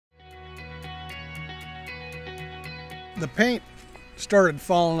The paint started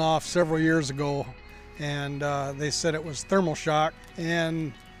falling off several years ago, and they said it was thermal shock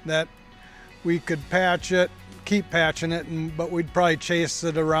and that we could patch it, keep patching it, but we'd probably chase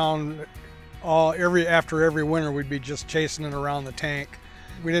it around after every winter. We'd be just chasing it around the tank.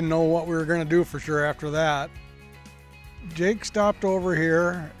 We didn't know what we were going to do for sure after that. Jake stopped over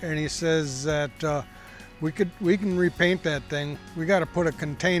here and he says that we can repaint that thing. We got to put a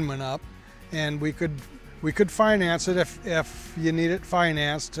containment up, and we could finance it if you need it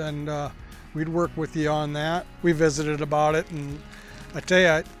financed, and we'd work with you on that. We visited about it, and I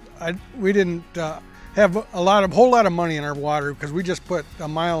tell you, we didn't have a whole lot of money in our water, because we just put 1.5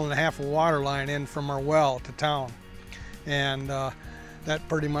 miles of water line in from our well to town, and that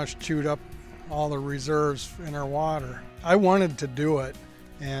pretty much chewed up all the reserves in our water. I wanted to do it,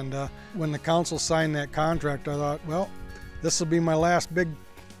 and when the council signed that contract, I thought, well, this will be my last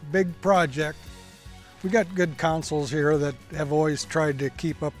big project. We got good councils here that have always tried to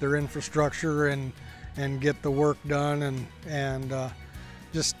keep up their infrastructure and get the work done, and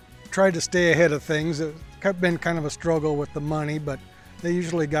just tried to stay ahead of things. It's been kind of a struggle with the money, but they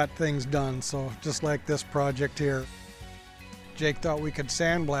usually got things done. So just like this project here, Jake thought we could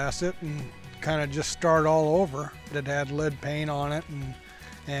sandblast it and kind of just start all over. It had lead paint on it,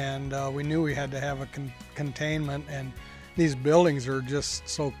 and we knew we had to have a containment, and these buildings are just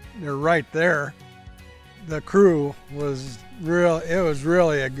so, they're right there. The crew was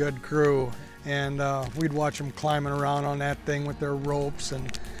really a good crew, and we'd watch them climbing around on that thing with their ropes,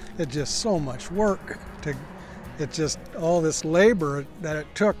 and it's just so much work. It's just all this labor that it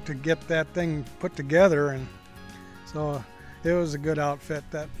took to get that thing put together, and so it was a good outfit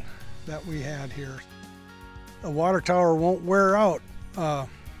that we had here. The water tower won't wear out.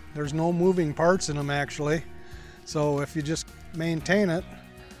 There's no moving parts in them actually, so if you just maintain it,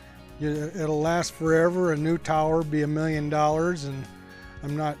 it'll last forever. A new tower will be $1 million,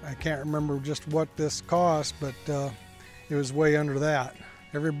 and I can't remember just what this cost, but it was way under that.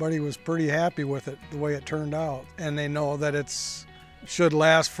 Everybody was pretty happy with it, the way it turned out, and they know that it should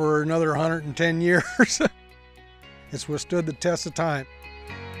last for another 110 years. It's withstood the test of time.